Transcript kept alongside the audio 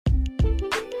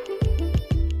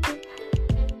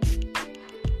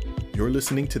You're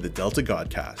listening to the Delta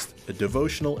Godcast, a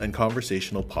devotional and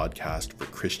conversational podcast for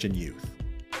Christian youth.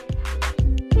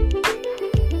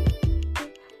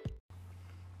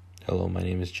 Hello, my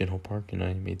name is Jinho Park and I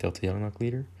am a Delta Young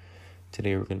leader.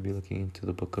 Today we're going to be looking into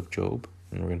the book of Job,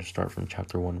 and we're going to start from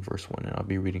chapter 1, verse 1, and I'll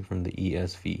be reading from the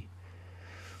ESV.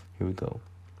 Here we go.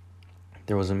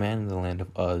 There was a man in the land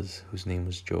of Uz whose name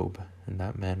was Job, and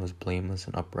that man was blameless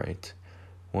and upright,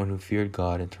 one who feared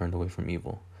God and turned away from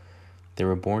evil. There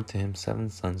were born to him 7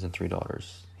 sons and 3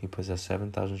 daughters. He possessed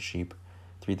 7,000 sheep,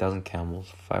 3,000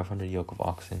 camels, 500 yoke of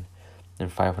oxen,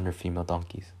 and 500 female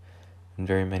donkeys, and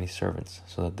very many servants,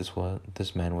 so that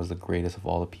this man was the greatest of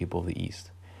all the people of the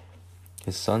east.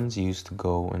 His sons used to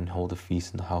go and hold a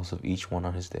feast in the house of each one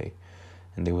on his day,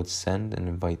 and they would send and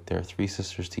invite their 3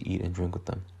 sisters to eat and drink with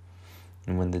them.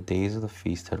 And when the days of the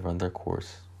feast had run their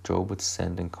course, Job would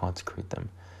send and consecrate them,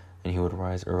 and he would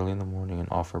rise early in the morning and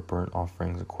offer burnt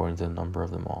offerings according to the number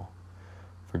of them all.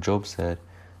 For Job said,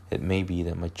 "It may be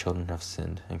that my children have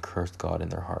sinned and cursed God in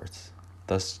their hearts."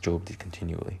 Thus Job did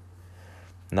continually.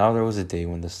 Now there was a day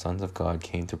when the sons of God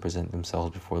came to present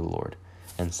themselves before the Lord,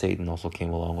 and Satan also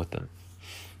came along with them.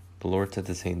 The Lord said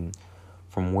to Satan,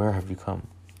 "From where have you come?"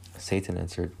 Satan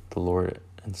answered the Lord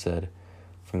and said,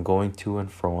 "From going to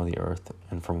and fro on the earth,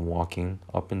 and from walking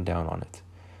up and down on it."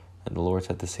 And the Lord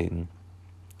said to Satan,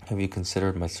 "Have you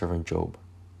considered my servant Job,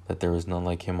 that there is none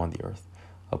like him on the earth,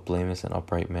 a blameless and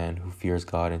upright man who fears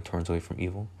God and turns away from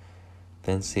evil?"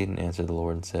 Then Satan answered the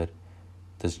Lord and said,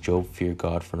 "Does Job fear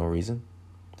God for no reason?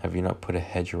 Have you not put a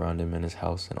hedge around him and his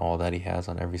house and all that he has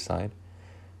on every side?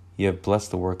 You have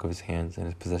blessed the work of his hands, and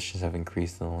his possessions have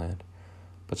increased in the land.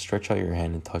 But stretch out your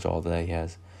hand and touch all that he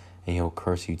has, and he will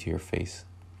curse you to your face."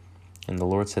 And the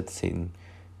Lord said to Satan,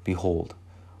 "Behold,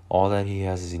 all that he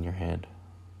has is in your hand.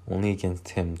 Only against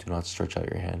him do not stretch out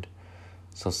your hand."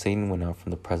 So Satan went out from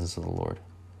the presence of the Lord.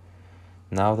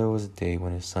 Now there was a day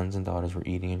when his sons and daughters were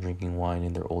eating and drinking wine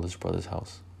in their oldest brother's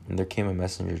house. And there came a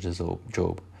messenger to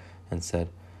Job, and said,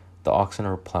 "The oxen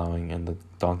are plowing, and the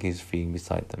donkeys feeding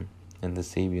beside them." And the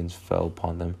Sabeans fell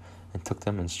upon them, and took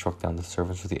them, and struck down the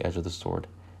servants with the edge of the sword.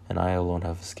 And I alone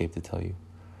have escaped to tell you.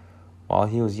 While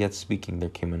he was yet speaking, there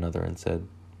came another, and said,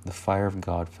 "The fire of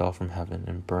God fell from heaven,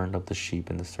 and burned up the sheep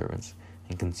and the servants,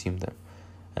 and consumed them.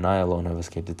 And I alone have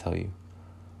escaped to tell you."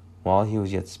 While he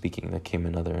was yet speaking, there came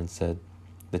another, and said,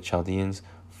 "The Chaldeans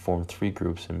formed 3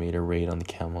 groups, and made a raid on the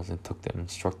camels, and took them, and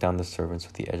struck down the servants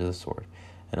with the edge of the sword.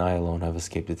 And I alone have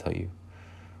escaped to tell you."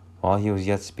 While he was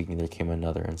yet speaking, there came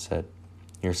another, and said,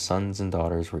 "Your sons and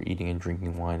daughters were eating and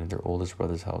drinking wine in their oldest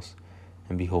brother's house.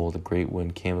 And behold, a great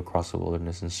wind came across the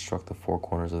wilderness, and struck the 4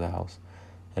 corners of the house.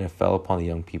 And it fell upon the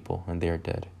young people, and they are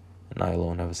dead. And I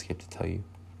alone have escaped to tell you."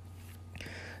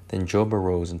 Then Job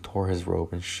arose and tore his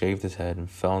robe, and shaved his head, and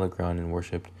fell on the ground and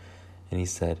worshipped. And he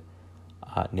said,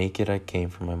 Naked I came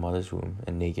from my mother's womb,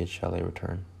 and naked shall I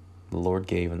return. The Lord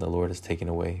gave, and the Lord has taken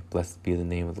away. Blessed be the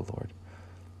name of the Lord."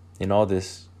 In all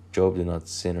this, Job did not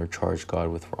sin or charge God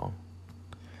with wrong.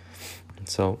 And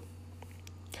so,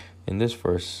 in this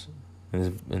verse,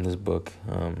 in this book,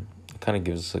 it kind of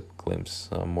gives us a glimpse,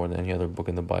 more than any other book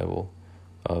in the Bible,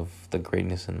 of the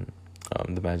greatness and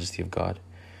the majesty of God.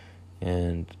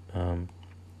 And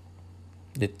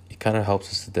it kind of helps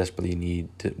us to desperately need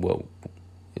to, well,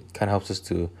 it kind of helps us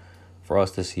to, for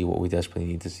us to see what we desperately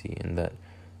need to see, and that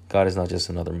God is not just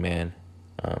another man,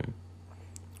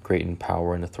 great in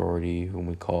power and authority, whom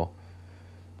we call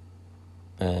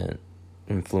and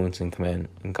influence and command.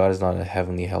 And God is not a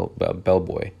heavenly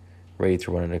bellboy ready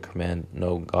to run under command.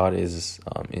 No, God is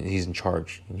he's in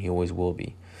charge, and he always will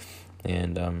be.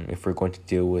 And if we're going to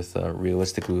deal with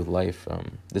realistically with life,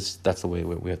 that's the way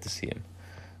we have to see him.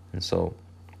 And so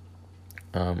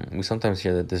we sometimes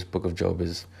hear that this book of Job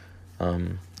is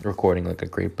recording like a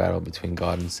great battle between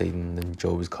God and Satan, and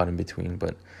Job is caught in between.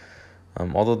 But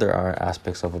although there are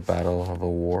aspects of a battle, of a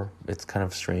war, it's kind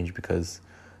of strange because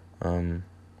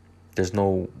there's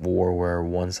no war where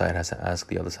one side has to ask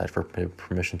the other side for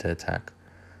permission to attack,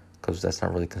 because that's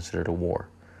not really considered a war.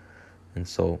 And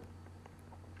so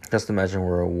just imagine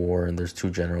we're at a war and there's 2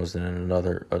 generals, and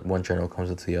then one general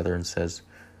comes up to the other and says,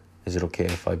 "Is it okay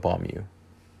if I bomb you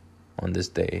on this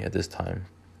day at this time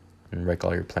and wreck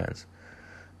all your plans?"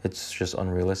 It's just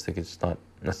unrealistic.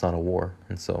 That's not a war.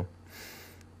 And so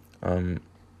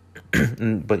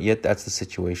but yet that's the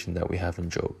situation that we have in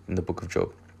the book of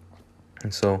Job.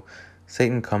 And so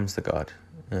Satan comes to God,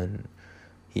 and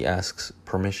he asks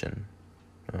permission.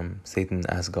 Satan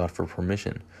asks God for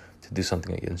permission to do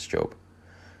something against Job.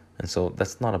 And so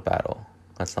that's not a battle.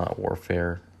 That's not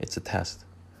warfare. It's a test.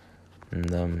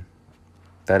 And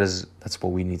that's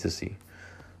what we need to see.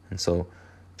 And so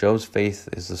Job's faith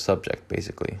is the subject,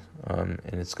 basically, and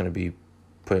it's going to be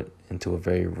put into a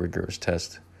very rigorous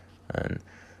test. And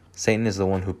Satan is the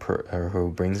one who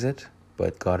brings it,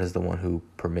 but God is the one who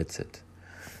permits it.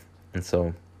 And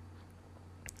so,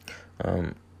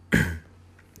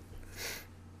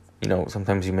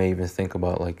 sometimes you may even think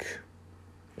about, like,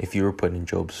 if you were put in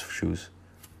Job's shoes,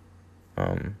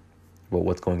 about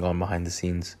what's going on behind the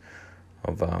scenes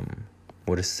of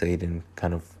what is Satan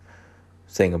kind of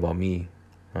saying about me,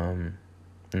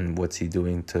 and what's he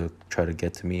doing to try to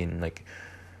get to me, and like,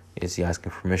 is he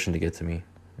asking permission to get to me?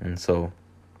 And so,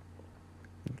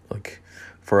 like,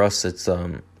 for us, it's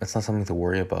not something to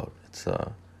worry about.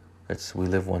 It's we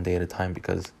live one day at a time,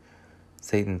 because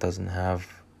Satan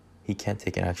he can't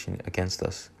take an action against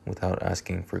us without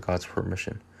asking for God's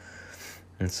permission.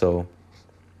 And so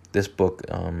this book,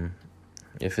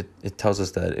 if it tells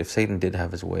us that if Satan did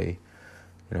have his way,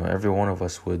 every one of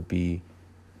us would be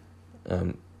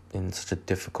in such a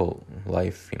difficult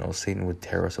life. Satan would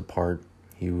tear us apart.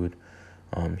 He would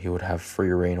have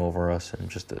free reign over us and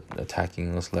just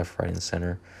attacking us left, right, and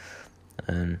center.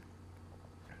 And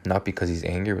not because he's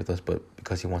angry with us, but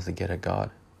because he wants to get at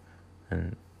God.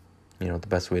 And the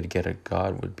best way to get at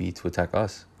God would be to attack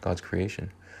us, God's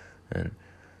creation, and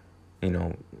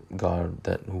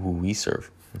God who we serve.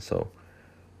 And so,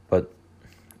 but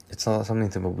it's not something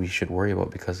that we should worry about,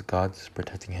 because God's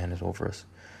protecting hand is over us,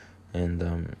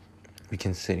 and we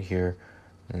can sit here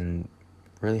and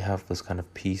really have this kind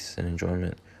of peace and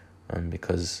enjoyment,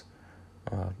 because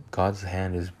God's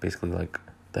hand is basically like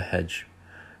the hedge,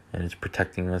 and it's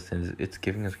protecting us, and it's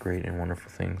giving us great and wonderful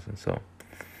things. And so,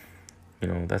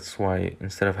 that's why,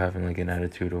 instead of having like an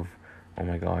attitude of, oh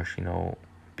my gosh,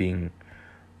 being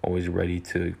always ready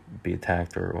to be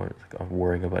attacked, or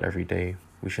worrying about every day,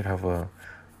 we should have an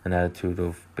attitude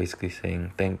of basically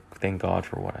saying thank God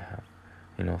for what I have.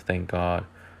 Thank God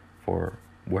for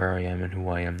where I am and who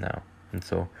I am now. And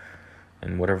so,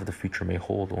 and whatever the future may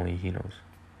hold, only he knows,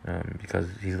 because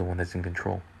he's the one that's in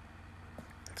control.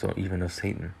 So even of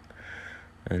Satan,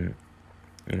 and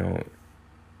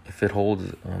if it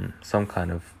holds some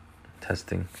kind of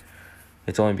testing,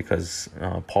 it's only because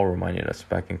Paul reminded us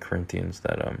back in Corinthians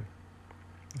that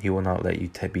he will not let you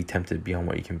be tempted beyond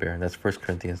what you can bear. And that's 1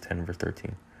 Corinthians 10 verse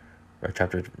 13, or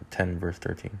chapter 10 verse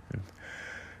 13. And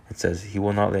it says, he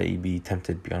will not let you be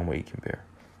tempted beyond what you can bear.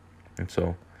 And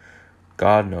so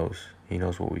God knows. He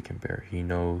knows what we can bear. He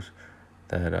knows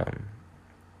that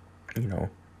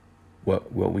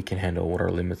what we can handle, what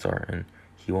our limits are, and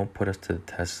he won't put us to the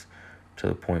test to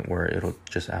the point where it'll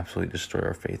just absolutely destroy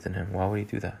our faith in him. Why would he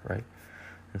do that, right?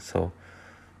 And so,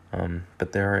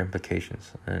 but there are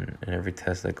implications, and every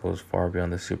test that goes far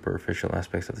beyond the superficial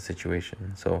aspects of the situation.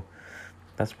 And so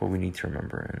that's what we need to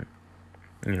remember.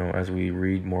 And as we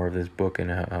read more of this book and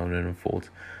how it unfolds,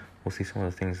 we'll see some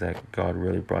of the things that God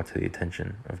really brought to the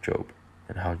attention of Job,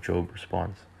 and how Job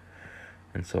responds.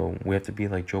 And so we have to be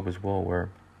like Job as well, where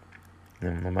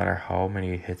no matter how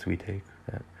many hits we take,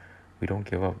 that we don't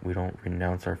give up, we don't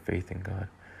renounce our faith in God,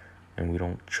 and we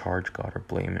don't charge God or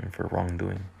blame him for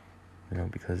wrongdoing,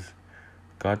 because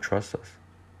God trusts us.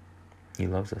 He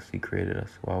loves us. He created us.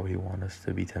 Why would he want us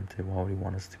to be tempted? Why would he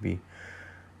want us to be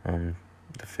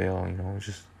to fail?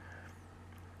 Just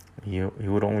he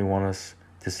would only want us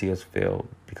to see us fail,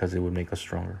 because it would make us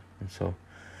stronger. And so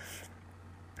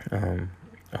I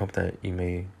hope that you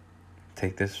may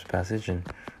take this passage and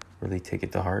really take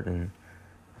it to heart, and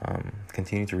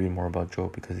continue to read more about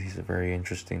Job, because he's a very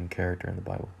interesting character in the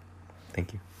Bible.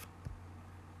 Thank you.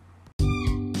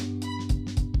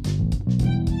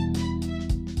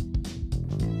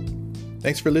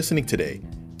 Thanks for listening today.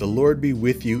 The Lord be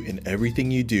with you in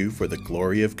everything you do for the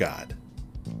glory of God.